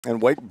And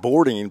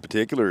wakeboarding in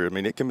particular, I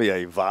mean, it can be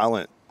a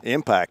violent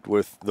impact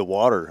with the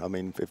water. I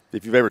mean,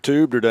 if you've ever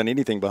tubed or done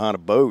anything behind a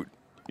boat,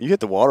 you hit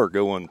the water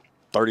going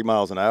 30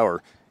 miles an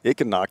hour, it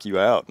can knock you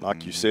out,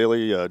 knock you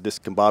silly,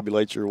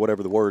 discombobulate you, or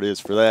whatever the word is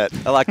for that.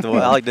 I like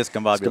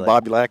discombobulate.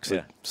 Discombobulate. I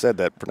actually said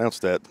that,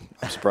 pronounced that.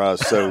 I'm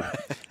surprised. So,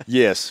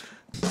 yes.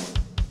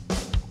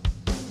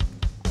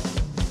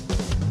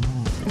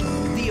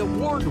 The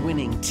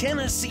award-winning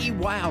Tennessee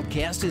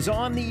WildCast is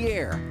on the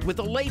air with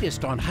the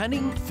latest on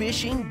hunting,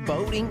 fishing,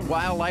 boating,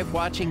 wildlife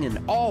watching, and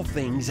all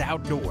things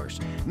outdoors.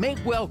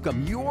 Make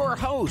welcome your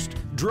host,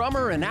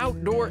 drummer and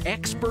outdoor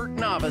expert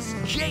novice,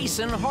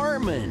 Jason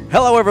Harmon.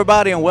 Hello,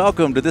 everybody, and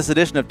welcome to this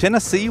edition of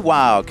Tennessee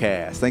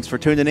WildCast. Thanks for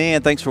tuning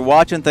in. Thanks for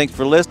watching. Thanks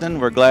for listening.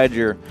 We're glad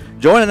you're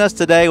joining us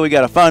today. We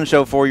got a fun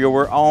show for you.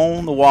 We're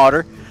on the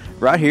water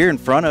right here in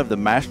front of the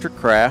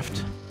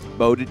MasterCraft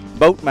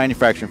boat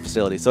manufacturing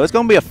facility. So it's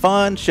going to be a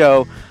fun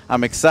show.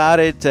 I'm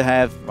excited to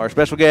have our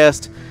special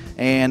guest,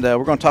 and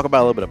we're going to talk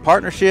about a little bit of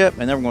partnership,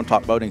 and then we're going to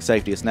talk boating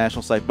safety. It's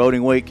National Safe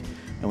Boating Week,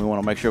 and we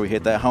want to make sure we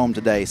hit that home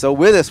today. So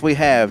with us we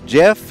have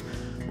Jeff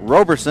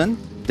Roberson,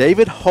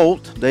 David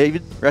Holt,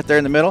 David right there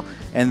in the middle,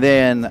 and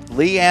then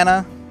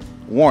LeAna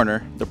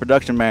Warner, the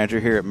production manager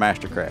here at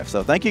MasterCraft.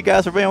 So thank you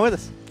guys for being with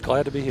us.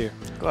 Glad to be here.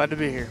 Glad to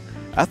be here.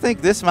 I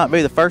think this might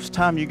be the first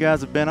time you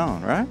guys have been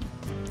on, right?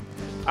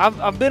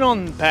 I've been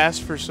on the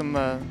past for some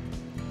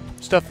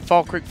stuff at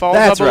Fall Creek Falls,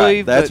 That's I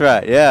believe. Right. That's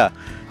right. Yeah.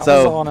 I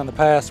was on in the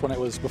past when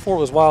before it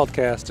was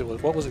WildCast. It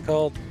was, what was it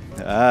called?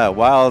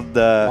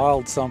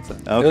 Wild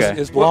something. Okay. It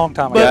was a long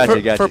time But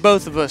ago. Gotcha. for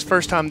both of us,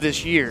 first time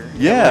this year.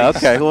 Yeah.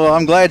 Okay. Well,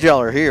 I'm glad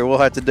y'all are here. We'll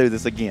have to do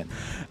this again.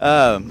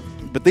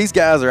 But these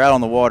guys are out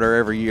on the water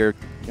every year,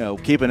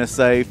 keeping us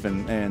safe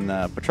and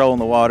patrolling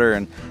the water.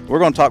 And we're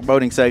going to talk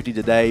boating safety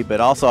today. But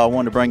also, I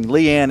wanted to bring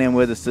LeAna in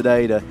with us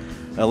today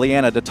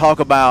LeAna to talk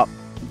about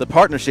the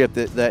partnership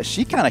that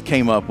she kind of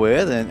came up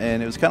with,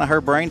 and it was kind of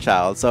her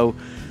brainchild. So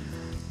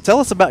tell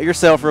us about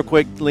yourself real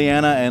quick,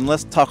 LeAna, and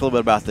let's talk a little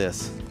bit about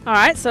this. All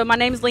right, so my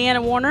name is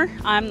LeAna Warner.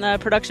 I'm the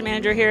production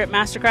manager here at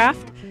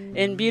MasterCraft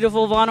in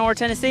beautiful Von Orr,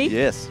 Tennessee.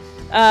 Yes.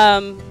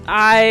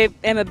 I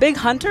am a big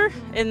hunter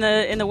in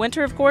the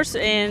winter, of course,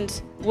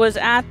 and was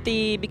at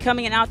the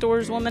Becoming an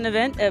Outdoors Woman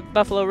event at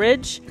Buffalo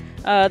Ridge,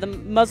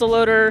 the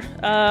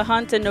muzzleloader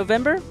hunt in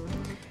November.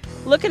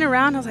 Looking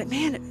around, I was like,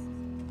 man,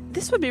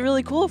 this would be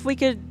really cool if we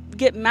could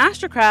get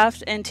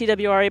MasterCraft and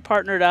TWRA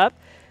partnered up.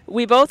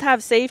 We both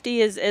have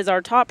safety as our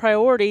top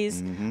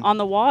priorities on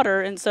the water,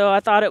 and so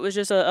I thought it was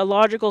just a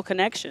logical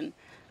connection.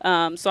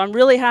 So I'm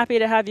really happy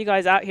to have you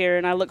guys out here,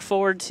 and I look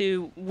forward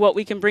to what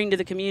we can bring to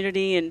the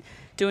community and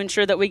to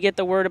ensure that we get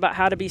the word about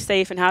how to be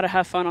safe and how to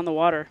have fun on the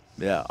water.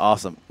 Yeah,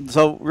 awesome.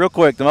 So real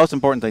quick, the most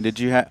important thing, did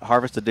you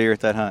harvest a deer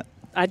at that hunt?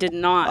 I did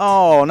not.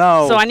 Oh,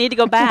 no. So I need to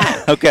go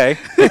back. Okay.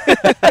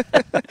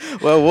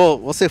 Well,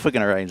 we'll see if we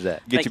can arrange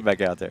that. Get you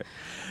back out there.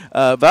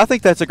 But I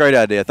think that's a great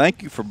idea.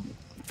 Thank you for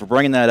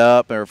bringing that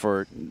up, or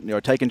for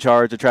taking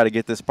charge to try to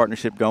get this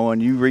partnership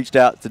going. You reached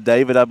out to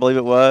David, I believe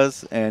it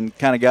was, and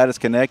kind of got us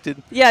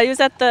connected. Yeah, he was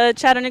at the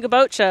Chattanooga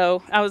Boat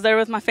Show. I was there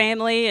with my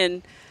family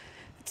and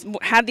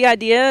had the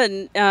idea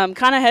and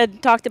kind of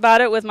had talked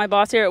about it with my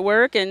boss here at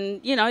work.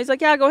 And, he's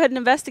like, yeah, go ahead and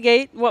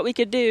investigate what we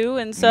could do.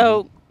 And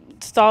so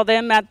saw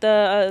them at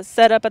the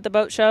setup at the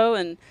boat show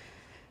and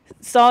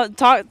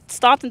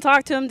stopped and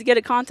talked to him to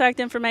get contact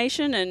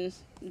information and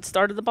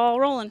started the ball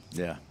rolling.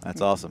 Yeah, that's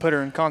awesome. Put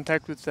her in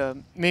contact with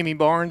Mimi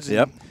Barnes.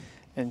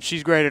 And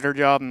she's great at her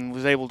job and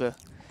was able to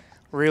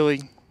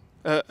really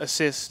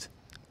assist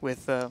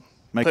with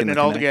putting it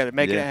all together,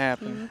 making it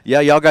happen.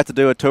 Yeah, y'all got to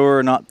do a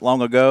tour not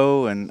long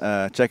ago and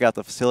check out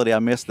the facility. I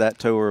missed that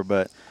tour,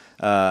 but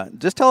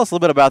just tell us a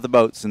little bit about the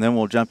boats, and then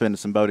we'll jump into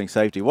some boating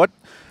safety.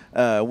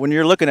 When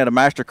you're looking at a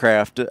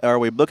MasterCraft, are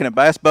we looking at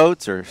bass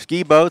boats or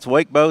ski boats,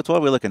 wake boats? What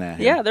are we looking at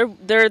here? Yeah,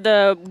 they're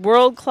the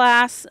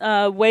world-class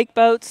wake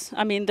boats.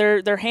 I mean,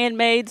 they're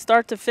handmade,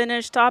 start to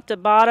finish, top to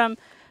bottom.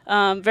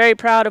 Very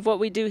proud of what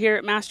we do here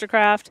at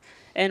MasterCraft,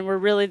 and we're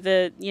really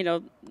the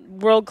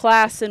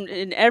world-class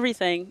in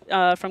everything,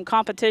 from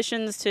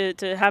competitions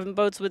to having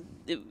boats with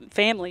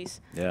families.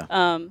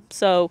 Yeah.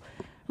 So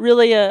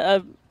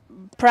really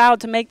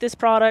proud to make this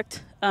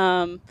product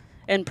and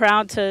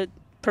proud to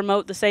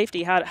promote the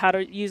safety, how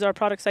to use our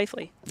product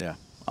safely. Yeah,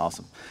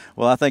 awesome.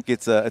 Well, I think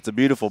it's a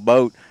beautiful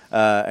boat,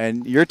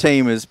 and your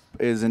team is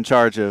in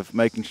charge of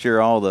making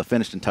sure all the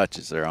finishing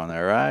touches are on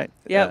there, right?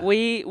 Yeah,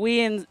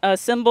 we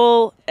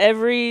assemble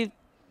every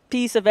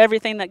piece of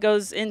everything that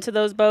goes into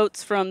those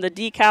boats, from the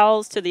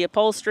decals to the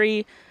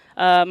upholstery.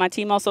 My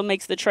team also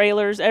makes the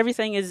trailers.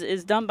 Everything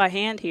is done by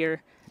hand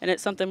here, and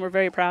it's something we're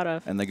very proud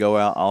of. And they go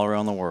out all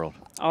around the world.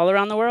 All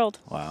around the world.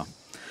 Wow.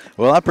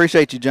 Well, I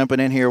appreciate you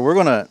jumping in here. We're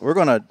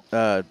gonna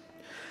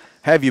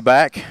have you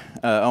back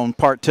on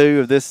part 2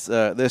 of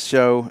this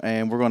show,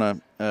 and we're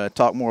gonna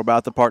talk more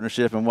about the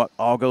partnership and what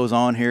all goes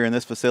on here in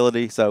this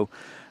facility. So,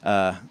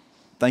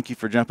 thank you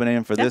for jumping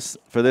in for this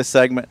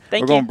segment.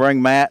 We're going to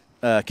bring Matt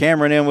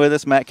Cameron in with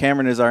us. Matt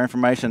Cameron is our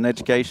information and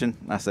education.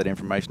 I said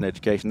information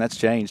education. That's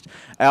changed.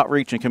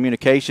 Outreach and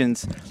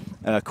communications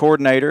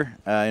coordinator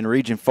in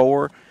Region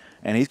 4,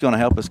 and he's going to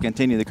help us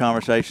continue the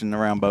conversation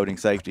around boating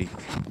safety.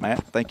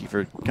 Matt, thank you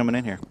for coming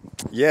in here.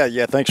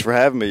 Yeah. Thanks for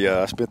having me.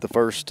 I spent the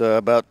first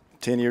about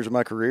 10 years of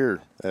my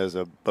career as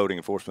a boating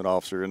enforcement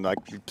officer in the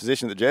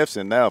position that Jeff's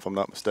in now, if I'm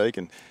not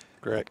mistaken.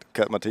 Correct.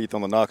 Cut my teeth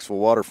on the Knoxville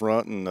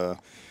waterfront and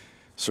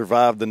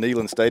survived the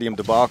Neyland Stadium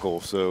debacle.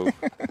 So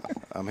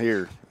I'm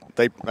here.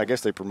 I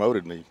guess they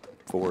promoted me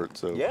for it.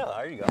 So Yeah,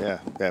 there you go.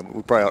 Yeah.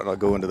 We probably ought not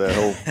go into that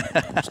whole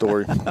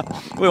story.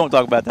 We won't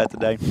talk about that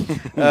today.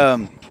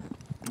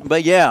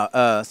 But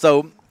yeah,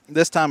 so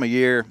this time of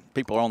year,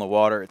 people are on the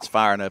water. It's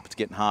firing up. It's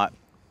getting hot.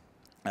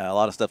 A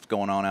lot of stuff's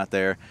going on out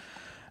there,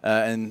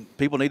 and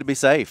people need to be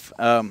safe.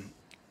 I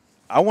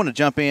want to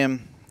jump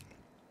in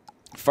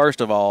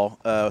first of all,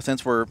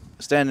 since we're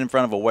standing in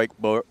front of a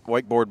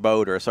wakeboard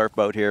boat or a surf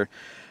boat here.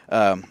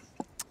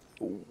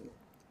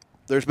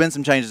 There's been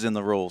some changes in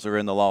the rules or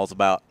in the laws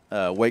about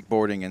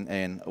wakeboarding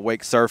and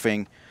wake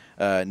surfing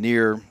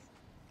near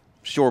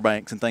shore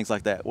banks and things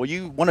like that.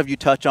 Will one of you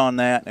touch on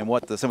that and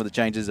what some of the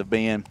changes have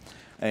been,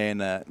 and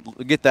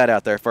get that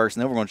out there first,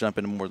 and then we're going to jump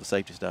into more of the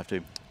safety stuff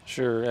too.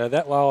 Sure.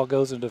 That law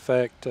goes into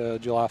effect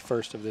July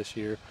 1st of this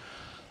year.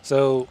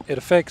 So it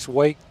affects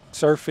wake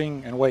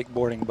surfing and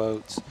wakeboarding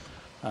boats.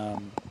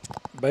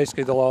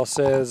 Basically, the law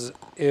says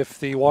if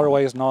the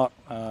waterway is not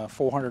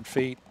 400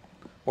 feet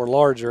or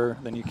larger,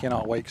 then you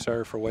cannot wake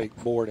surf or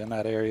wakeboard in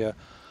that area.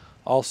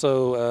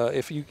 Also,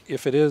 if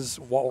it is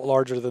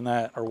larger than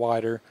that or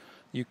wider,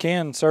 you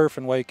can surf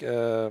and wake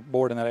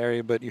board in that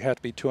area, but you have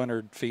to be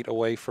 200 feet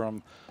away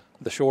from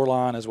the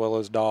shoreline as well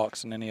as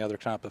docks and any other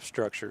type of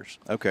structures.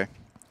 Okay.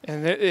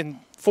 And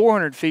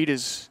 400 feet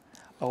is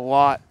a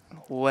lot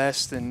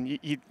less than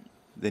you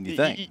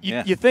think.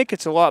 You think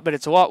it's a lot, but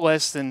it's a lot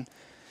less than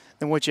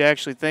what you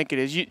actually think it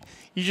is. You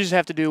just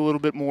have to do a little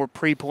bit more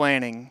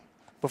pre-planning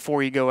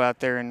before you go out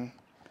there and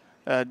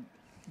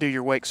do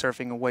your wake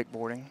surfing and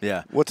wakeboarding.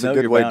 Yeah. What's a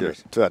good way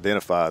to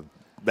identify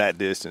that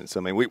distance? I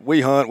mean,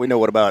 we hunt. We know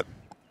what about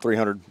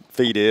 300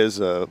 feet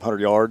is,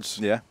 100 yards.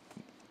 Yeah.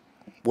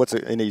 What's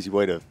an easy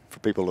way for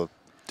people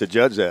to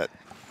judge that?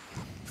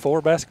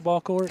 4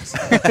 basketball courts.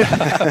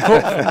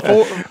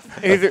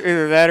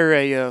 Either that or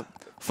a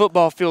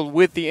football field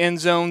with the end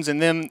zones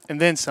and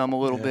then some a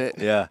little bit.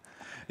 Yeah.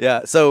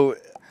 Yeah. So.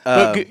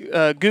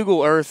 But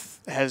Google Earth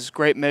has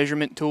great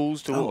measurement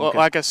tools.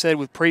 Like I said,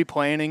 with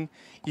pre-planning,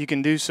 you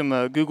can do some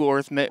Google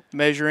Earth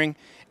measuring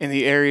in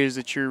the areas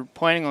that you're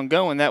planning on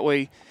going. That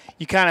way,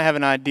 you kind of have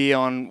an idea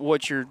on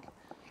what your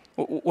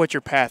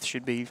path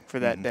should be for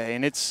that day.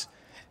 And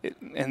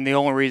and the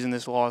only reason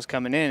this law is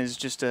coming in is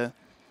just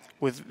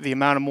with the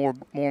amount of more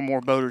and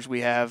more boaters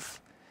we have,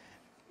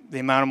 the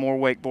amount of more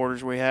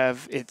wakeboarders we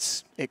have,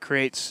 it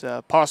creates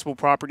possible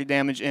property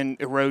damage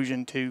and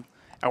erosion to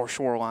our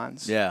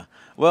shorelines. Yeah.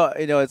 Well,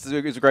 it's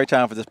a great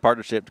time for this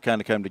partnership to kind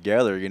of come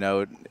together. We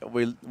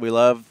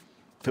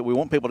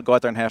want people to go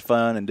out there and have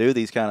fun and do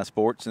these kind of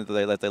sports that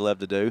they love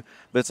to do,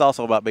 but it's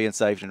also about being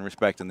safe and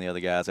respecting the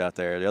other guys out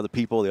there, the other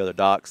people, the other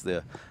docks,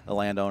 the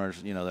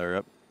landowners. They're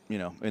up,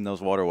 in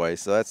those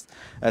waterways. So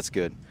that's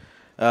good.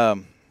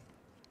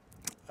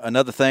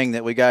 Another thing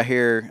that we got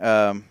here,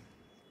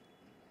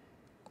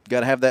 got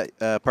to have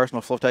that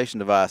personal flotation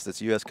device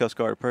that's U.S. Coast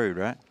Guard approved,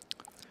 right?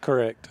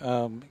 Correct.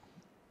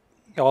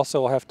 You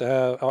also have to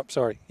have,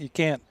 you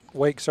can't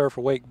wake surf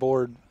or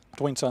wakeboard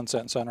between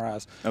sunset and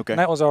sunrise. Okay. And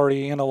that was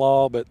already in a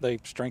law, but they've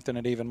strengthened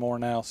it even more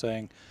now,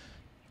 saying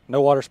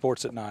no water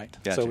sports at night.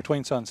 Gotcha. So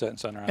between sunset and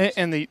sunrise.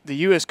 And the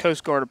U.S.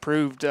 Coast Guard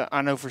approved,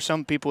 I know for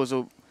some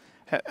people,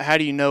 how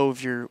do you know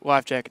if your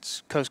life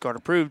jacket's Coast Guard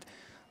approved?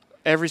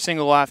 Every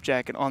single life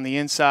jacket on the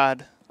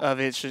inside of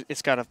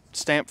it's got a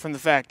stamp from the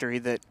factory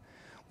that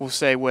will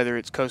say whether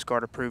it's Coast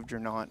Guard approved or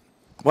not.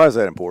 Why is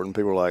that important?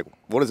 People are like,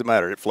 what does it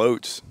matter? It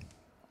floats.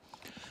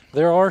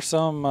 There are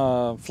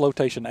some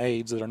flotation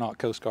aids that are not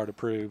Coast Guard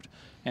approved,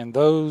 and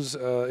those,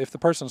 if the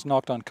person's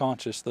knocked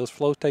unconscious, those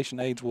flotation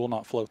aids will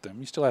not float them.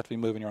 You still have to be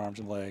moving your arms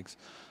and legs.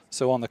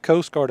 So on the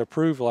Coast Guard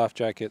approved life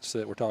jackets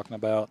that we're talking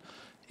about,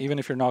 even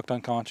if you're knocked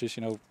unconscious,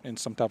 in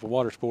some type of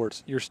water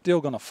sports, you're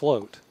still going to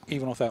float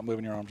even without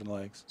moving your arms and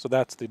legs. So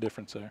that's the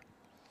difference there.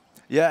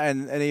 Yeah,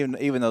 and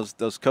even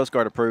those Coast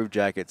Guard approved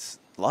jackets,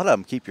 a lot of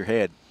them keep your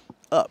head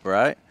up,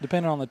 right?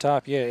 Depending on the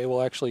type, yeah, it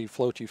will actually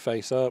float you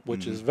face up,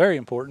 which is very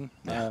important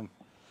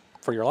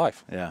for your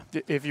life. Yeah.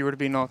 If you were to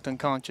be knocked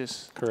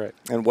unconscious.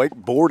 Correct. And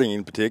wakeboarding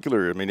in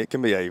particular, I mean, it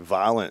can be a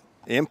violent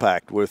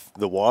impact with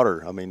the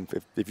water. I mean,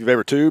 if you've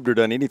ever tubed or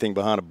done anything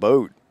behind a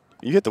boat,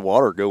 you hit the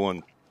water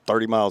going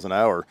 30 miles an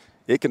hour,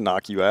 it can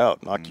knock you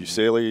out, knock you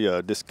silly,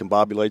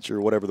 discombobulate you,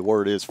 or whatever the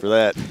word is for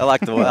that. I like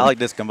discombobulate.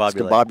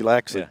 Discombobulate,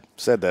 actually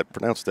said that,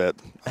 pronounced that.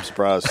 I'm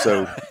surprised.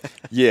 So,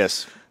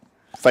 yes,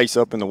 face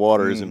up in the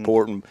water is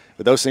important,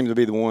 but those seem to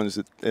be the ones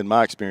that, in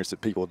my experience,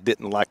 that people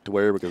didn't like to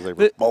wear because they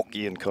were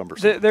bulky and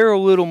cumbersome. They're a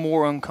little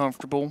more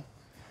uncomfortable,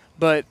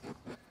 but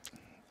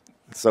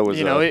so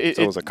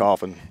is a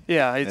coffin.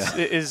 Yeah,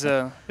 is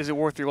it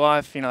worth your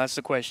life? That's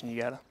the question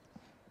you gotta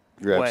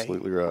You're way.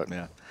 absolutely right.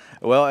 Yeah.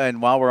 Well,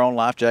 and while we're on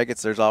life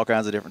jackets, there's all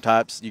kinds of different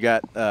types. You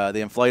got the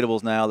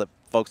inflatables now that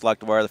folks like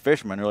to wear. The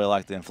fishermen really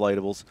like the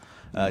inflatables.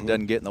 It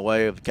doesn't get in the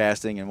way of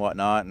casting and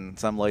whatnot. And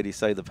some ladies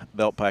say the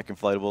belt pack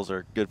inflatables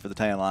are good for the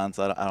tan line.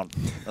 So I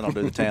don't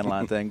do the tan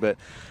line thing, but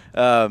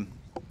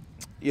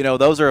you know,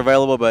 those are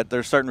available, but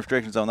there's certain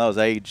restrictions on those,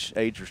 age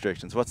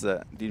restrictions. What's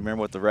that? Do you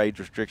remember what the age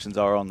restrictions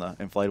are on the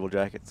inflatable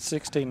jackets?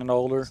 16 and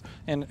older.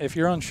 And if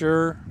you're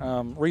unsure,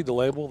 read the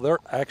label. There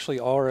actually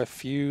are a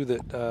few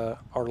that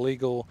are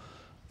legal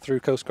through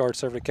Coast Guard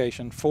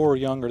certification for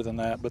younger than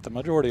that, but the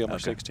majority of them are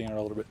 16 or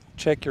older. But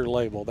check your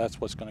label.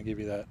 That's what's going to give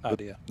you that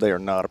idea. They are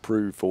not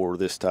approved for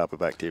this type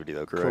of activity,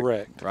 though, correct?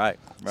 Correct. Right.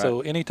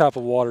 So any type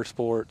of water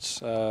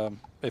sports,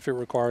 if it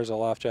requires a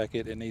life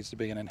jacket, it needs to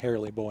be an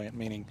inherently buoyant,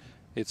 meaning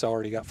it's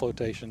already got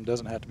flotation,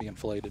 doesn't have to be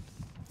inflated.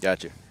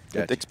 Gotcha.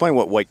 Explain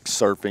what wake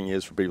surfing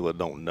is for people that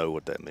don't know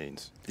what that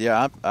means.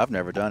 Yeah, I've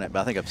never done it, but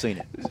I think I've seen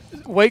it.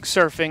 Wake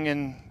surfing,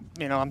 and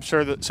you know, I'm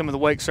sure that some of the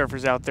wake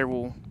surfers out there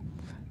will,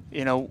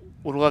 you know,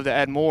 would love to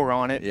add more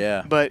on it.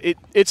 Yeah. But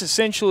it's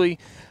essentially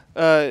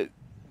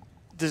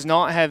does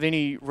not have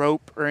any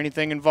rope or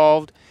anything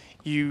involved.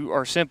 You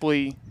are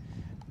simply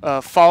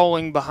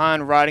following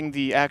behind, riding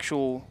the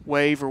actual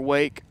wave or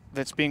wake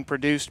that's being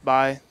produced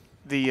by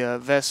the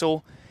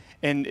vessel,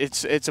 and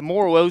it's a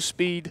more low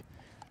speed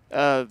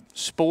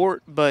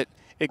sport, but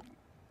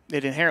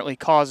it inherently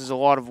causes a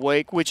lot of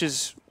wake, which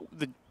is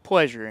the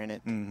pleasure in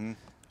it. Mm-hmm.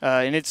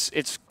 And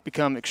it's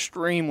become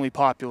extremely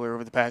popular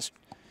over the past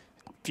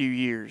few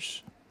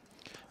years.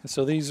 And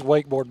so these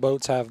wakeboard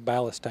boats have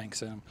ballast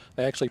tanks in them.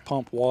 They actually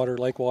pump water,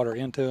 lake water,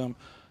 into them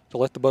to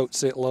let the boat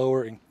sit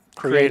lower and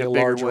create a bigger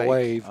larger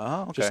wave.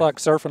 Oh, okay. Just like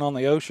surfing on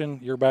the ocean,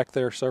 you're back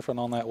there surfing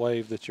on that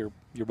wave that your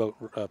boat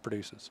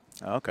produces.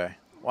 Okay.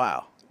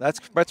 Wow.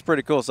 That's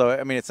pretty cool. So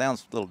I mean, it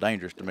sounds a little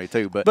dangerous to me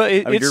too, but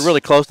I mean, you're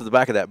really close to the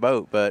back of that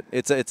boat. But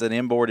it's an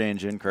inboard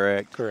engine,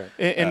 correct? Correct.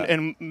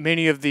 And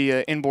many of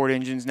the inboard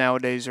engines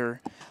nowadays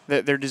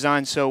they're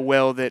designed so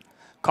well that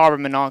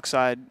carbon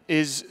monoxide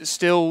is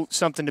still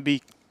something to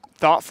be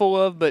thoughtful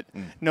of, but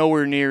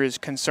nowhere near as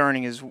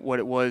concerning as what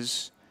it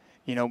was,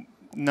 you know,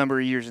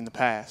 number of years in the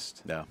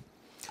past. Yeah.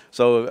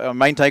 So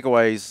main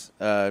takeaways: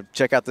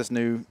 check out this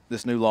new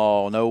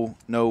law.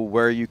 Know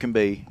where you can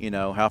be. You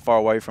know, how far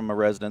away from a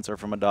residence or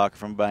from a dock or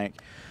from a bank.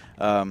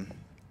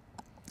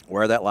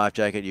 Wear that life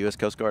jacket, U.S.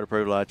 Coast Guard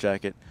approved life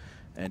jacket,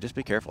 and just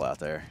be careful out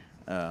there.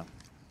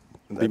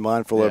 Be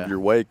mindful of your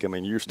wake. I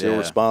mean, you're still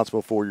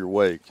responsible for your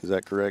wake. Is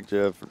that correct,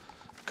 Jeff?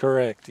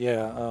 Correct.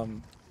 Yeah.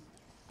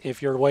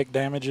 If your wake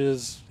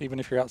damages, even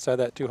if you're outside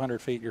that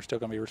 200 feet, you're still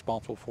going to be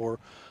responsible for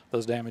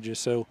those damages.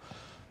 So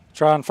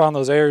try and find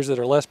those areas that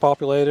are less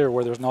populated or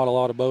where there's not a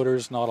lot of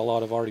boaters, not a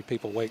lot of already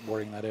people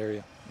wakeboarding in that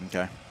area.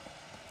 Okay.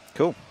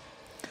 Cool.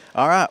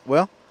 All right.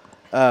 Well,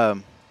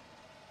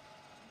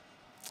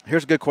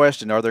 here's a good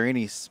question. Are there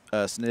any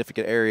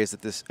significant areas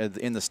that this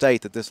in the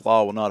state that this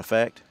law will not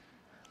affect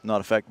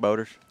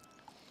boaters?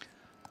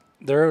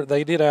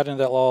 They did add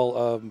into that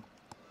law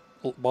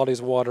bodies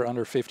of water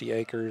under 50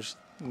 acres,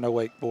 no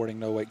wakeboarding,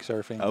 no wake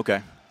surfing.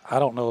 Okay. I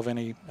don't know of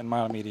any in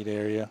my immediate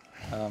area.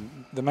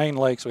 The main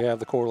lakes we have,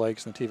 the core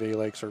lakes and the TVA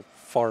lakes, are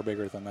far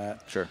bigger than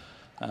that. Sure.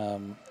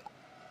 But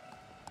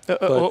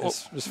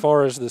as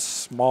far as the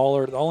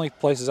smaller, the only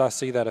places I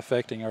see that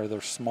affecting are the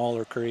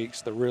smaller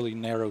creeks, the really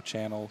narrow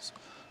channels.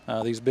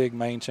 These big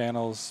main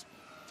channels,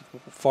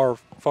 far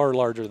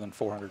larger than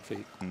 400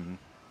 feet. Mm-hmm.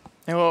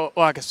 And well,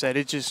 like I said,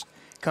 it just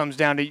comes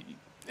down to,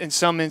 in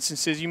some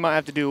instances, you might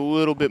have to do a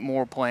little bit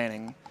more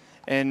planning,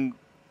 and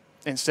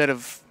instead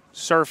of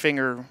surfing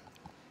or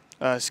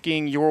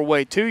skiing your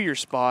way to your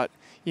spot,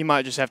 you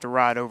might just have to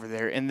ride over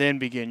there and then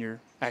begin your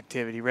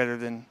activity rather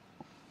than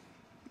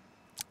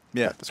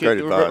that's great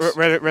advice.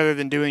 Rather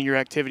than doing your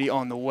activity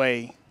on the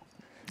way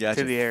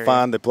to the area.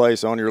 Find the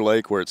place on your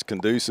lake where it's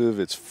conducive,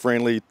 it's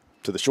friendly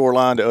to the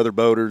shoreline, to other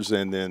boaters,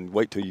 and then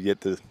wait till you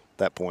get to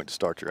that point to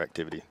start your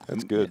activity.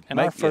 That's good. And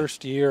our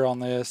first year on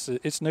this,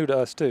 it's new to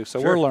us too, so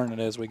we're learning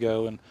as we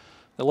go. And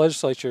the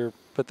legislature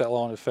put that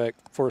law in effect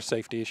for a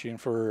safety issue and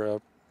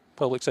for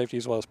public safety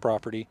as well as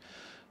property.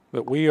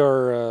 But we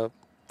are,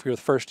 for the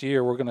first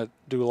year, we're going to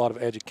do a lot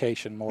of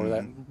education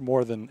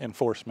more than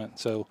enforcement.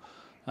 So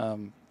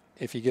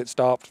if you get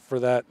stopped for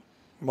that,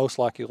 most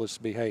likely it'll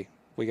just be, hey,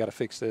 we got to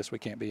fix this. We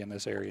can't be in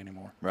this area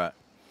anymore. Right.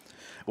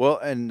 Well,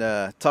 and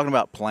talking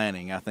about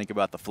planning, I think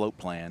about the float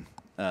plan.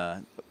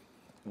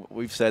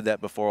 We've said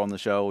that before on the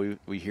show.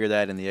 We hear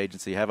that in the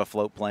agency, have a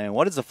float plan.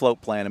 What is a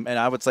float plan? And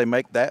I would say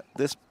make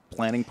this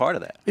planning part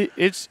of that.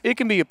 It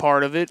can be a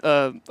part of it.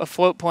 A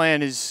float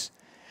plan is,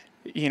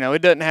 you know,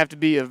 it doesn't have to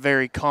be a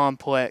very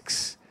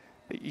complex,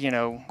 you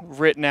know,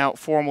 written out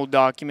formal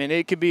document.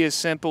 It could be as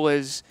simple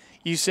as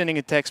you sending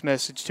a text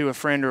message to a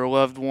friend or a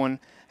loved one.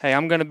 Hey,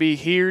 I'm going to be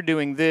here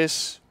doing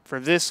this for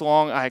this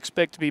long. I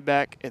expect to be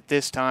back at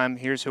this time.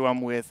 Here's who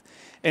I'm with.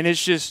 And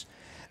it's just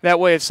that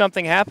way, if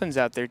something happens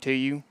out there to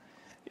you,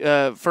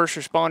 first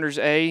responders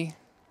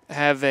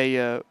have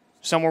a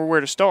somewhere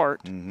where to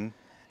start,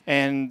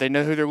 and they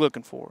know who they're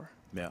looking for.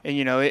 Yeah. And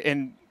you know,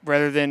 and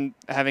rather than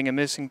having a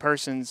missing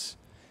persons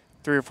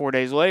 3 or 4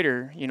 days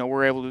later,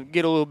 we're able to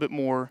get a little bit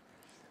more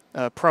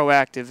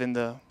proactive in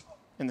the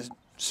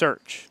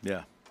search.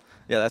 Yeah.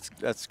 Yeah,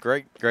 that's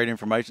great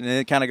information. And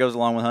it kind of goes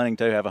along with hunting,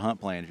 too. Have a hunt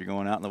plan. If you're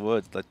going out in the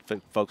woods, let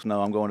folks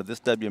know I'm going to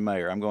this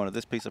WMA or I'm going to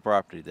this piece of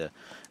property to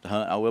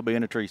hunt. I will be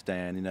in a tree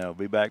stand,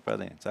 be back by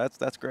then. So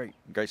that's great.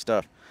 Great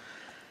stuff.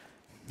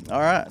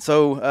 All right.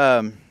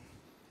 So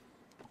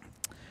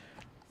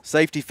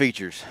safety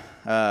features.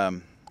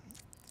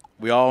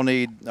 We all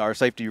need our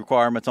safety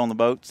requirements on the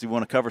boats. You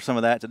want to cover some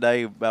of that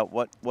today about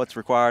what's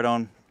required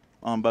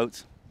on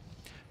boats?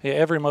 Yeah,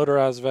 every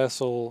motorized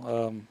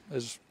vessel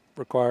is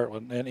required,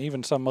 and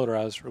even some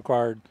motorized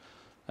required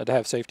to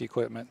have safety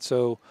equipment.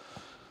 So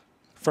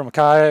from a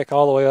kayak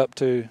all the way up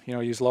to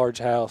use large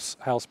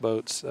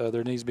houseboats,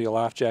 there needs to be a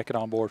life jacket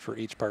on board for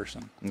each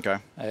person. Okay.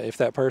 If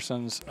that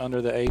person's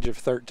under the age of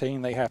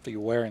 13, they have to be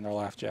wearing their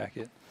life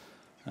jacket.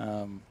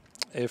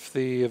 If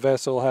the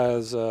vessel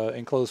has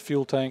enclosed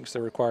fuel tanks,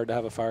 they're required to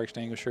have a fire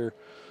extinguisher.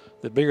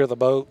 The bigger the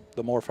boat,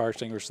 the more fire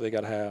extinguishers they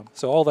got to have.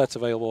 So all that's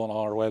available on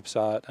our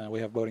website. We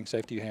have boating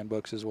safety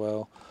handbooks as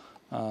well.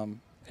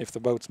 If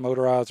the boat's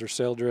motorized or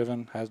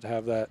sail-driven, has to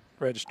have that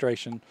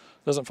registration.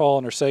 Doesn't fall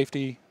under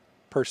safety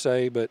per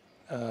se, but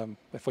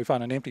if we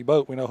find an empty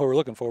boat, we know who we're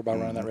looking for by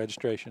running that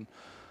registration.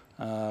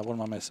 What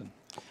am I missing?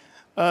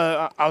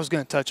 I was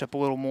going to touch up a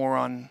little more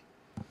on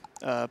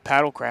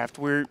paddlecraft.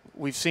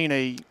 We've seen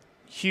a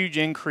huge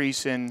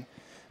increase in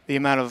the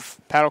amount of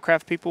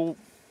paddlecraft people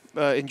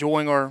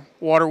enjoying our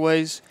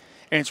waterways,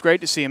 and it's great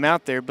to see them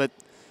out there, but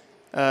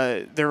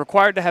they're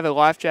required to have a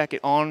life jacket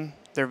on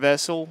their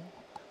vessel,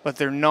 but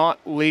they're not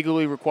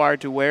legally required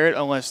to wear it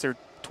unless they're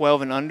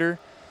 12 and under.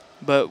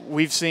 But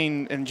we've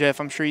seen, and Jeff,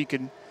 I'm sure you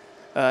could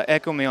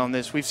echo me on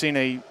this, we've seen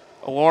a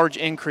large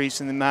increase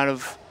in the amount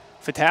of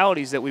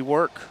fatalities that we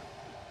work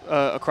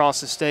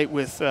across the state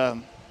with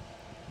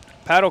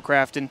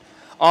paddlecraft, and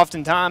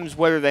oftentimes,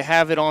 whether they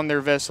have it on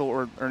their vessel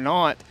or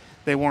not,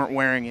 they weren't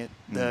wearing it.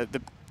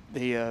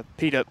 The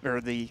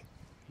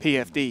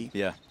PFD.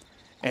 Yeah.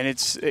 And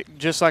it's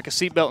just like a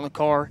seatbelt in the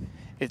car.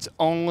 It's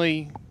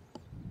only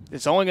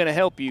going to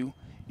help you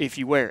if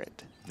you wear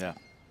it. Yeah.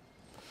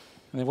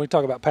 And then we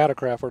talk about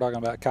paddlecraft, we're talking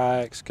about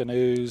kayaks,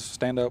 canoes,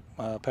 stand-up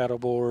paddle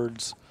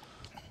boards,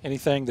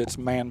 anything that's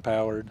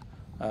man-powered.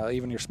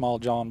 Even your small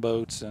john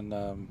boats and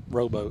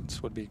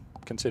rowboats would be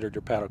considered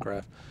your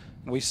paddlecraft.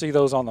 And we see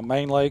those on the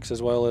main lakes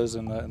as well as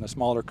in the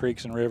smaller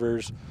creeks and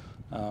rivers.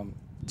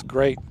 It's a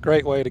great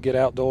way to get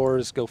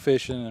outdoors, go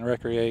fishing and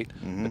recreate,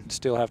 but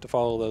still have to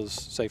follow those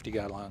safety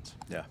guidelines.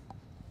 Yeah.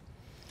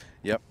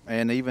 Yep,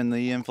 and even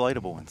the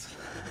inflatable ones,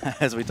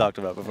 as we talked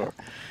about before.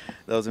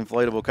 Those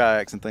inflatable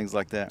kayaks and things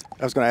like that.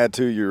 I was going to add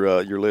to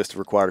your list of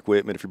required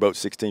equipment. If your boat's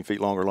 16 feet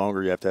long or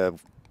longer, you have to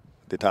have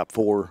the Type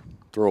 4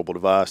 throwable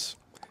device.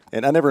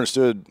 And I never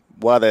understood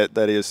why that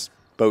is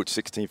boats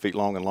 16 feet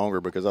long and longer,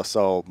 because I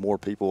saw more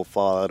people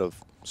fall out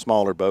of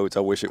smaller boats.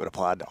 I wish it would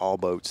apply to all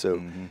boats.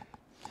 So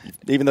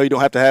even though you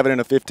don't have to have it in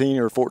a 15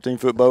 or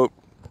 14-foot boat,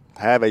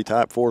 have a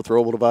Type 4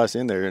 throwable device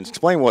in there. And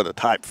explain what a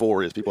Type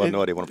 4 is. People have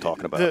no idea what I'm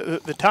talking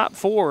about. The Type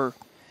 4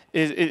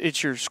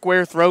 it's your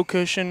square throw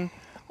cushion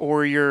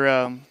or your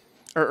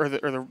or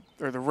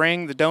the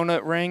ring, the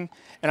donut ring.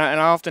 And I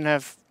often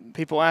have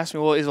people ask me,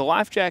 well, is a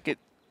life jacket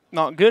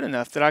not good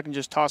enough that I can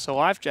just toss a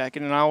life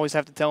jacket? And I always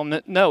have to tell them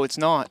that no, it's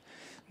not.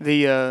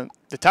 The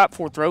Type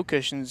 4 throw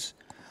cushions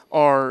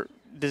are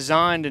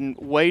designed and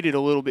weighted a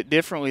little bit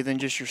differently than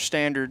just your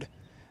standard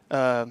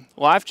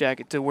life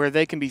jacket, to where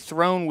they can be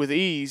thrown with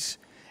ease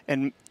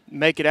and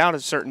make it out a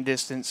certain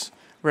distance,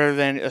 rather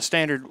than a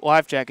standard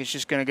life jacket. It's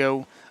just going to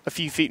go a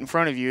few feet in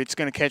front of you. It's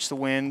going to catch the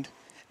wind,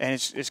 and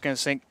it's going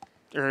to sink,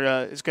 or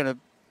it's going to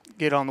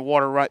get on the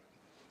water right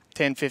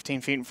 10,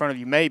 15 feet in front of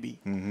you maybe.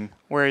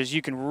 Whereas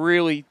you can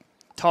really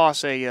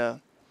toss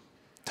a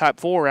Type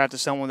 4 out to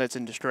someone that's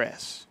in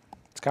distress.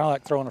 It's kind of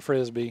like throwing a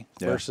Frisbee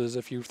versus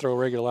if you throw a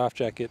regular life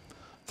jacket,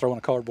 throwing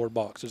a cardboard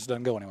box. It just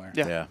doesn't go anywhere.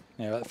 Yeah.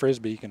 That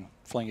Frisbee, you can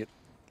fling it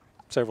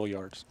several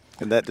yards.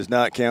 And that does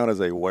not count as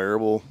a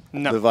wearable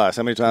No. device.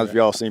 How many times have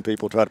y'all seen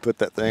people try to put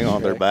that thing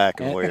on their back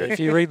and wear it? If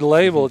you read the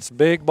label, it's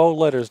big, bold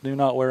letters, do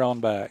not wear on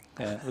back.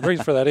 And the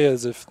reason for that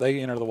is if they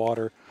enter the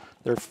water,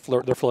 they're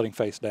floating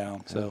face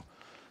down. So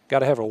got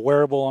to have a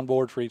wearable on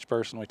board for each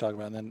person we talk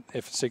about. And then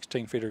if it's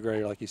 16 feet or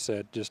greater, like you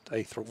said, just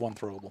one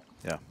throwable.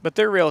 Yeah. But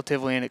they're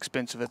relatively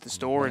inexpensive at the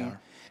store.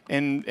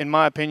 And in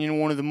my opinion,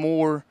 one of the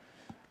more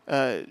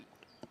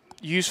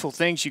useful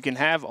things you can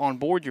have on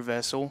board your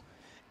vessel,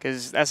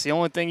 because that's the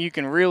only thing you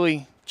can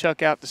really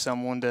chuck out to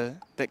someone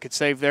that could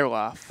save their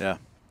life. Yeah.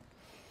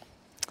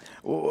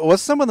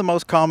 What's some of the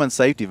most common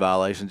safety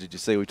violations that you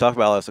see? We talked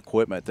about all this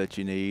equipment that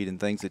you need and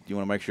things that you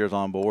want to make sure is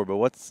on board, but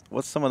what's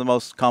some of the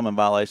most common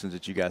violations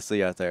that you guys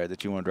see out there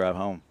that you want to drive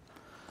home?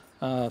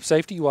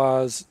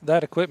 Safety-wise,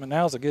 that equipment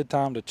now is a good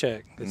time to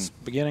check. It's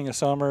beginning of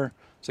summer.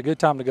 It's a good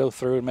time to go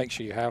through and make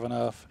sure you have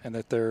enough and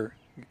that they're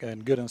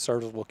in good and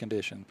serviceable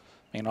condition.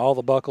 I mean, all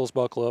the buckles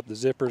buckle up, the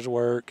zippers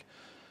work.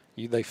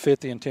 They fit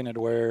the intended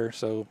wear,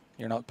 so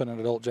you're not putting an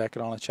adult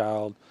jacket on a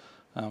child.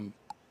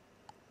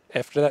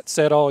 after that's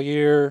set all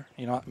year,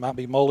 you know, it might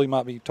be moldy,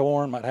 might be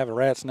torn, might have a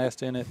rat's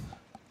nest in it.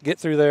 Get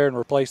through there and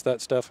replace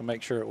that stuff and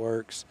make sure it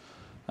works.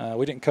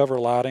 We didn't cover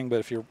lighting, but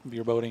if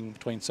you're boating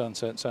between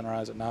sunset and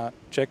sunrise at night,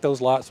 check those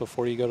lights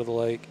before you go to the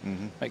lake.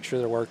 Make sure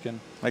they're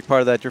working. Make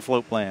part of that your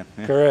float plan.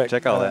 Yeah. Correct.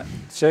 Check all that.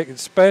 Check,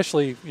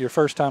 especially your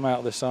first time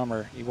out this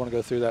summer. You want to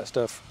go through that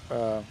stuff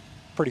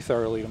pretty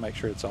thoroughly to make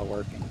sure it's all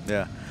working.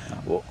 Yeah.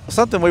 Well,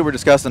 something we were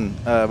discussing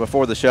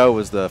before the show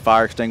was the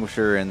fire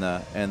extinguisher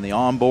and the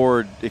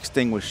onboard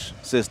extinguish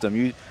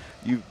system.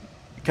 You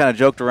kind of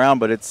joked around,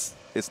 but it's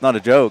not a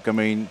joke. I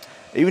mean,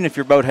 even if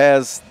your boat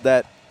has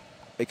that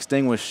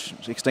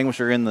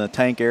extinguisher in the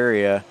tank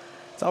area,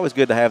 it's always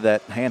good to have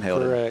that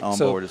handheld on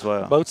board as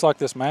well. Boats like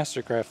this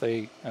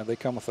MasterCraft, they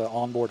come with an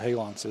onboard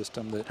halon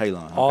system that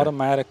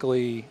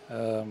automatically,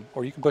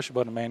 or you can push a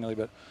button manually,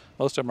 but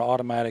most of them are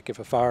automatic. If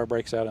a fire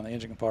breaks out in the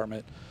engine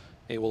compartment,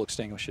 it will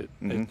extinguish it.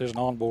 There's an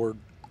onboard.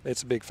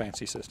 It's a big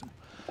fancy system.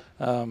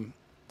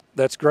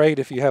 That's great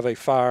if you have a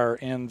fire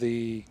in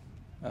the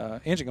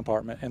engine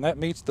compartment, and that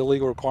meets the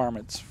legal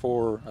requirements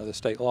for the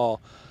state law.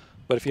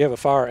 But if you have a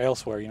fire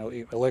elsewhere, you know,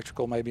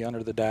 electrical maybe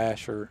under the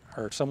dash or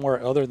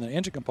somewhere other than the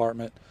engine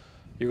compartment,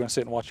 you're going to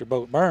sit and watch your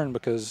boat burn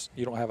because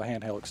you don't have a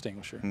handheld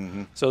extinguisher.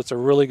 So it's a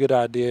really good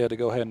idea to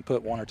go ahead and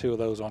put 1 or 2 of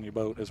those on your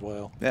boat as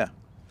well. Yeah,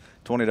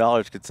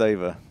 $20 could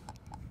save a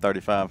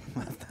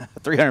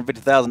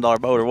 $350,000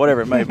 boat or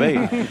whatever it may be.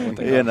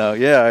 You know,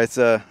 yeah, it's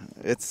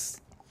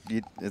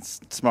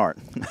smart.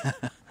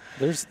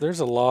 There's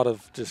a lot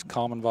of just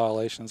common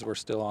violations we're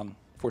still on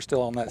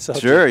that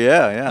subject. Sure,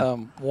 yeah.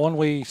 One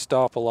we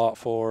stop a lot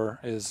for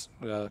is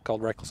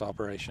called reckless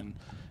operation,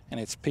 and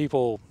it's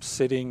people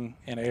sitting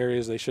in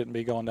areas they shouldn't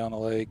be going down the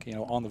lake, you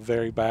know, on the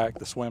very back,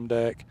 the swim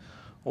deck,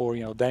 or,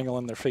 you know,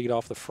 dangling their feet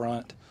off the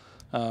front.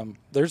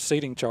 There's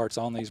seating charts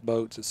on these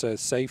boats that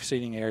says safe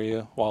seating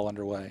area while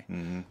underway.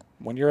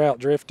 When you're out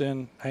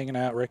drifting, hanging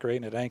out,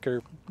 recreating at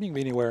anchor, you can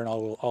be anywhere and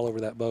all over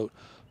that boat.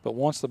 But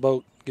once the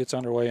boat gets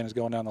underway and is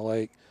going down the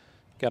lake,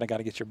 got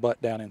to get your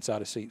butt down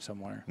inside a seat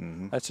somewhere.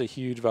 That's a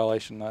huge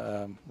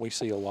violation we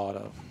see a lot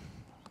of.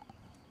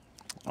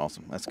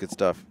 Awesome. That's good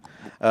stuff.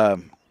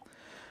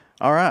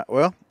 All right.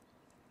 Well,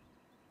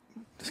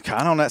 just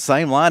kind of on that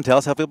same line, tell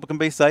us how people can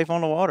be safe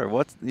on the water.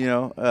 What's, you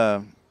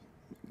know,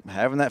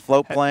 having that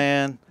float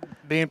plan.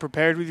 Being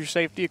prepared with your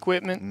safety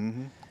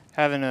equipment.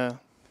 Having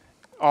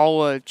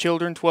all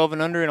children 12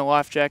 and under in a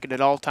life jacket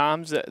at all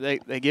times.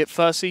 They get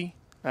fussy,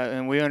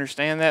 and we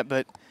understand that,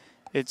 but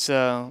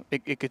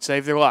it could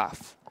save their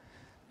life.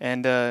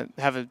 And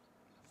have a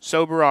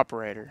sober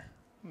operator,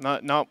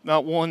 not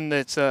one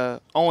that's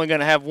only going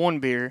to have 1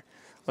 beer.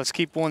 Let's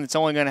keep one that's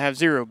only going to have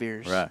 0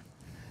 beers. Right.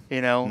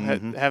 You know,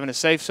 having a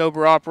safe,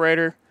 sober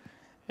operator,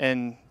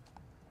 and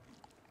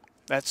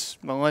that's,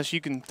 unless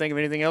you can think of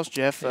anything else,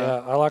 Jeff.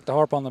 Yeah, I like to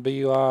harp on the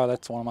BUI.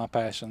 That's one of my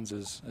passions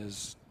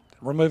is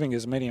removing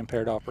as many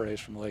impaired operators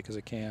from the lake as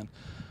I can.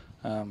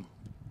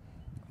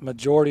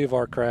 Majority of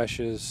our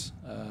crashes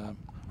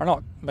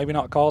are maybe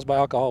not caused by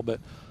alcohol, but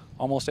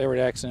almost every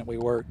accident we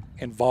work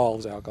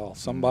involves alcohol.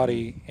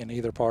 Somebody in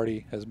either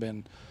party has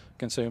been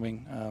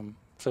consuming.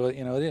 So,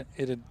 you know,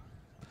 it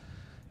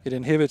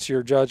inhibits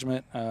your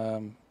judgment,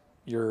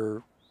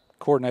 your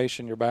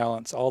coordination, your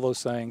balance, all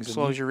those things.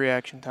 Slows your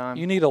reaction time.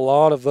 You need a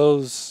lot of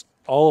those,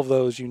 all of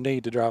those you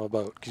need to drive a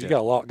boat because you got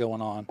a lot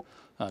going on,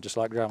 just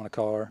like driving a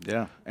car.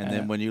 Yeah, and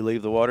then when you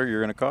leave the water,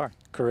 you're in a car.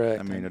 Correct.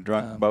 I mean, a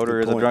drunk boater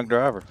is a drunk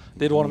driver.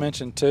 Did want to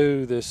mention,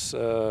 too, this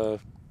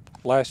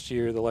last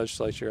year the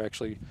legislature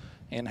actually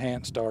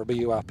enhanced our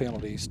BUI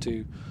penalties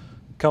to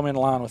come in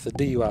line with the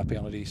DUI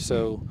penalties.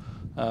 So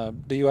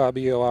DUI,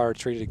 BUI are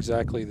treated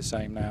exactly the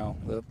same now.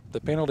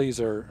 The penalties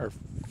are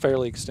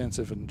fairly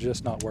extensive and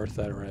just not worth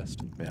that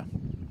arrest. Yeah.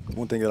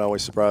 One thing that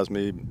always surprised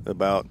me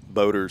about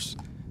boaters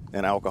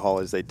and alcohol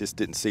is they just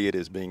didn't see it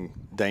as being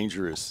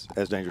dangerous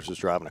as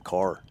driving a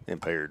car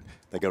impaired.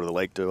 They go to the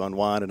lake to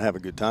unwind and have a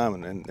good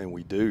time, and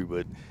we do,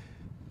 but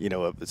you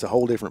know, it's a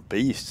whole different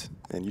beast.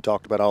 And you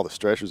talked about all the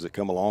stressors that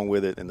come along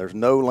with it, and there's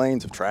no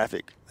lanes of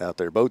traffic out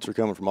there. Boats are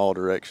coming from all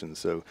directions,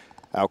 so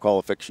alcohol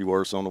affects you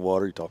worse on the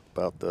water. You talked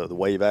about the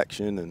wave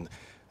action, and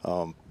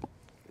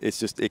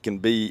it can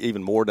be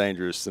even more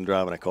dangerous than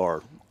driving a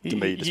car to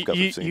me. Just because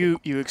I've seen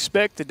it. You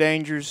expect the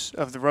dangers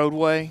of the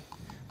roadway.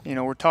 You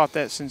know, we're taught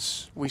that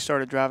since we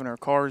started driving our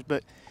cars,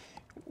 but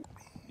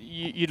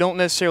you don't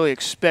necessarily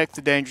expect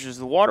the dangers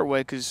of the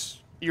waterway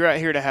because you're out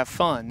here to have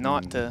fun,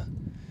 not to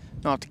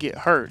get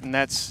hurt, and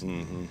that's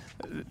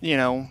you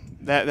know,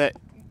 that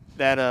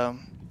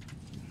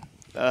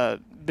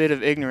bit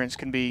of ignorance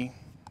can be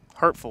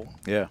hurtful.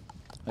 Yeah.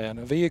 And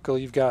a vehicle,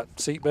 you've got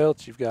seat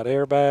belts, you've got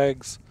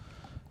airbags,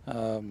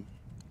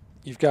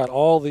 you've got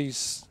all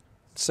these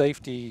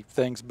safety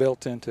things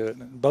built into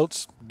it.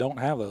 Boats don't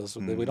have those.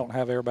 We don't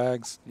have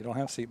airbags. You don't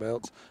have seat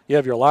belts. You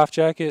have your life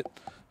jacket,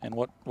 and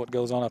what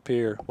goes on up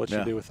here, what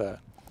you do with that.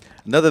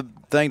 Another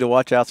thing to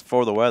watch out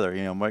for the weather.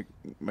 You know,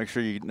 make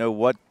sure you know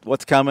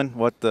what's coming,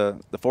 what the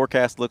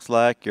forecast looks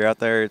like. You're out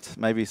there, it's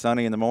maybe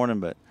sunny in the morning,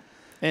 but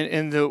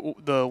and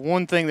the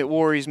one thing that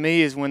worries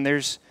me is when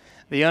there's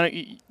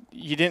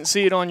you didn't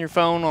see it on your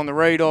phone on the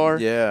radar.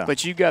 Yeah.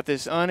 But you got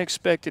this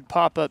unexpected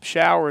pop-up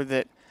shower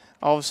that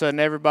all of a sudden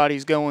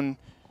everybody's going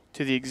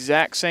to the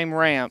exact same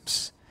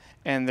ramps,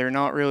 and they're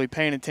not really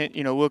paying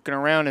attention, looking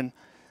around. And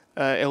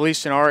at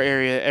least in our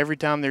area, every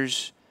time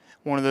there's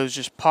one of those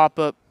just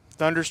pop-up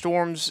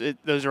thunderstorms,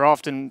 those are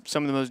often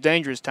some of the most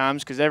dangerous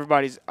times because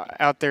everybody's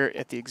out there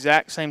at the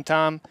exact same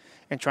time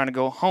and trying to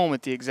go home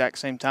at the exact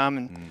same time.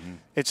 And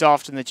it's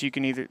often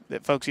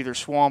that folks either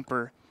swamp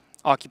or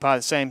occupy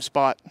the same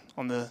spot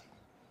on the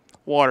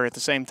water at the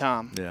same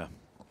time. Yeah.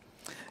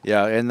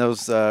 Yeah, and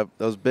those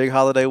big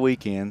holiday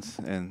weekends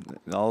and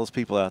all those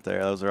people out there,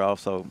 those are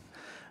also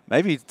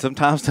maybe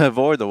sometimes to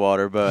avoid the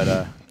water,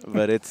 but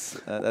it's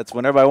that's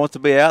when everybody wants to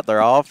be out.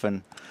 They're off,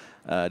 and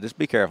just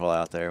be careful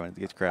out there when it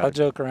gets crowded. I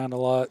joke around a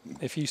lot.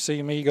 If you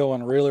see me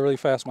going really, really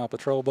fast on my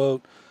patrol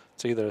boat,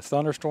 it's either a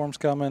thunderstorm's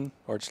coming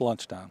or it's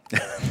lunchtime.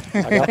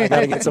 I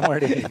got to get somewhere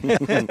to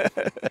eat.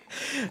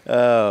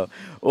 Well,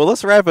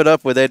 let's wrap it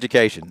up with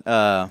education.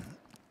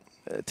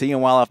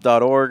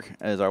 TNWildlife.org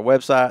is our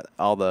website.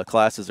 All the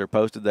classes are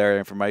posted there.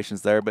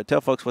 Information's there. But tell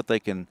folks what they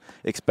can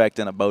expect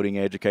in a boating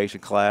education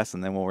class,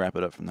 and then we'll wrap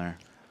it up from there.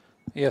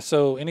 Yeah,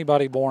 so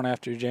anybody born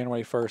after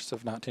January 1st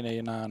of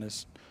 1989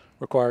 is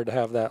required to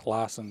have that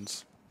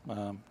license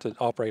to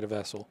operate a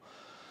vessel.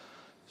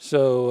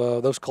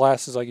 So those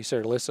classes, like you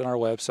said, are listed on our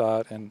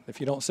website. And if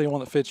you don't see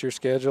one that fits your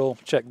schedule,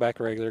 check back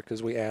regular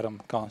because we add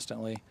them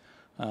constantly.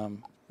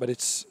 But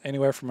it's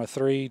anywhere from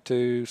 3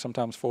 to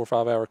sometimes 4 or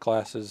 5 hour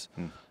classes.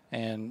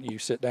 And you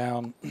sit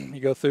down, you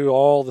go through a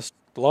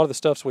lot of the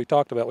stuff we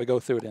talked about, we go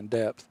through it in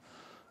depth.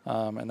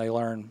 And they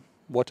learn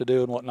what to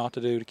do and what not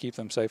to do to keep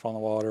them safe on the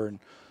water,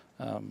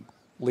 and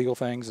legal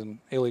things and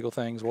illegal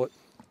things, what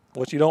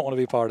you don't want to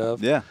be part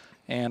of. Yeah.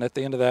 And at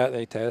the end of that,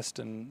 they test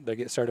and they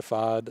get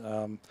certified.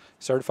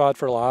 Certified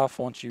for life.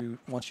 Once you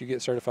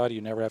get certified, you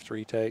never have to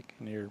retake,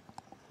 and you're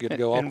good to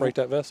go operate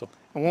that vessel.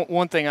 And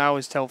one thing I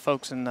always tell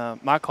folks in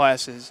my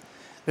class is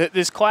that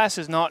this class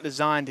is not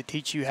designed to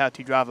teach you how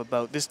to drive a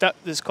boat.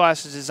 This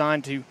class is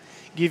designed to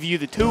give you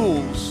the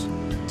tools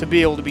to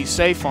be able to be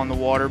safe on the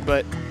water,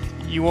 but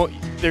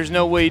there's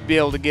no way you'd be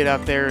able to get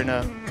out there in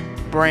a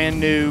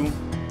brand new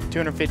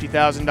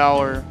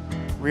 $250,000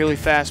 really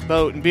fast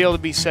boat and be able to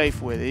be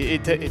safe with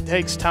it. It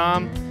takes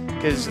time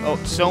because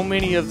so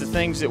many of the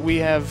things that we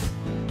have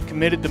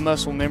committed to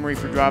muscle memory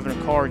for driving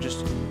a car,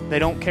 they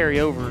don't carry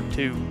over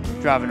to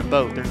driving a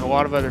boat. There's a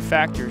lot of other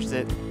factors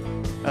that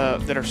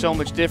are so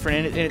much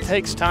different, and it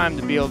takes time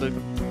to be able to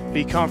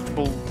be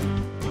comfortable,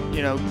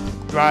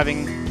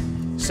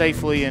 driving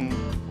safely and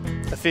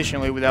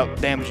efficiently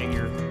without damaging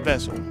your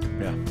vessel.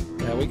 Yeah.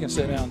 Yeah, we can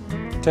sit down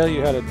and tell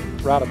you how to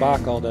ride a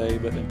bike all day,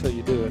 but until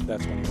you do it,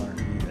 that's when you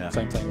learn. Yeah.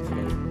 Same thing with boat.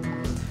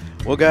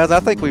 Well, guys, I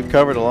think we've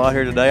covered a lot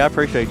here today. I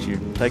appreciate you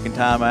taking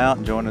time out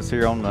and joining us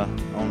here on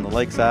the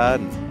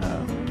lakeside.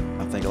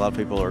 I think a lot of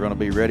people are going to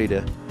be ready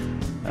to,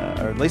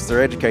 or at least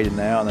they're educated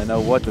now and they know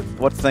what to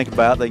think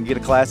about. They can get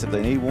a class if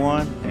they need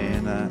one,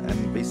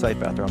 and be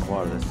safe out there on the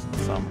water this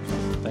summer. So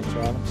Thanks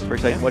for having us.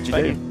 appreciate what you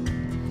do.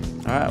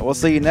 All right, we'll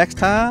see you next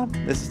time.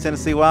 This is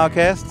Tennessee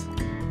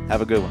WildCast.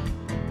 Have a good one.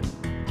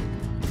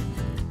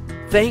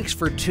 Thanks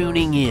for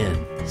tuning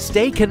in.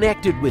 Stay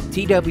connected with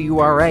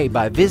TWRA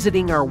by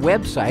visiting our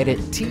website at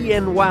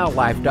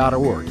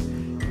tnwildlife.org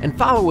and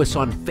follow us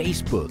on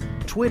Facebook,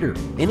 Twitter,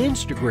 and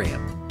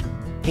Instagram.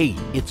 Hey,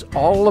 it's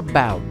all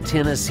about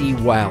Tennessee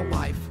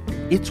wildlife.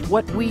 It's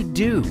what we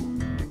do.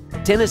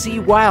 Tennessee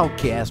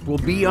WildCast will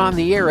be on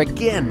the air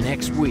again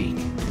next week.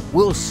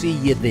 We'll see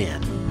you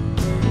then.